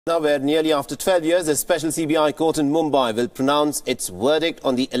Now, where nearly after 12 years, a special CBI court in Mumbai will pronounce its verdict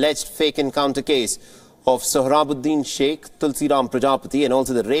on the alleged fake encounter case of Sohrabuddin Sheikh, Tulsiram Prajapati, and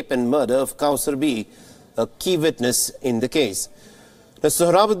also the rape and murder of Kausar B, a key witness in the case. Now,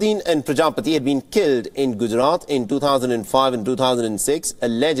 Sohrabuddin and Prajapati had been killed in Gujarat in 2005 and 2006,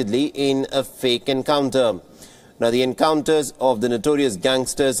 allegedly in a fake encounter. Now, the encounters of the notorious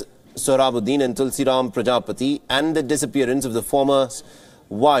gangsters Sohrabuddin and Tulsiram Prajapati and the disappearance of the former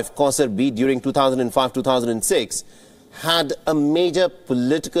wife Kausar B during 2005-2006 had a major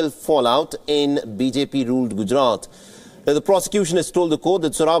political fallout in BJP-ruled Gujarat. Now, the prosecution has told the court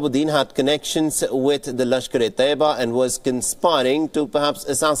that Sohrabuddin had connections with the Lashkar-e-Taiba and was conspiring to perhaps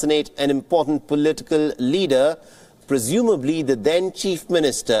assassinate an important political leader, presumably the then Chief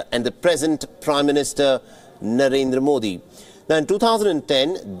Minister and the present Prime Minister Narendra Modi. Now, in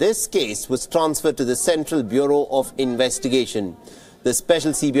 2010, this case was transferred to the Central Bureau of Investigation. The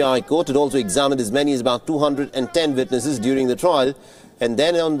special CBI court had also examined as many as about 210 witnesses during the trial, and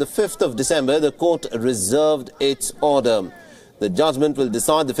then on the 5th of December, the court reserved its order. The judgment will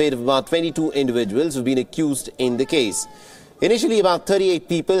decide the fate of about 22 individuals who have been accused in the case. Initially, about 38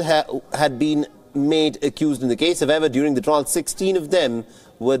 people had been made accused in the case. However, during the trial, 16 of them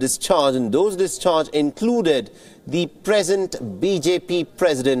were discharged, and those discharged included the present BJP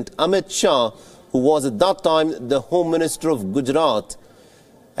President Amit Shah, who was at that time the Home Minister of Gujarat,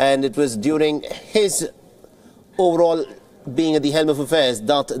 and it was during his overall being at the helm of affairs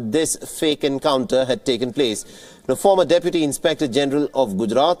that this fake encounter had taken place. The former Deputy Inspector General of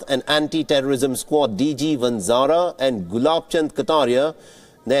Gujarat and Anti-Terrorism Squad DG Vanzara and Gulab Chand Kataria,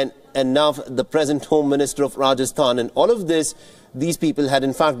 and now the present Home Minister of Rajasthan, and all of these people had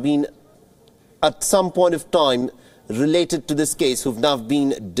in fact been at some point of time related to this case, who've now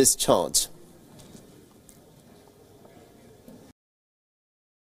been discharged.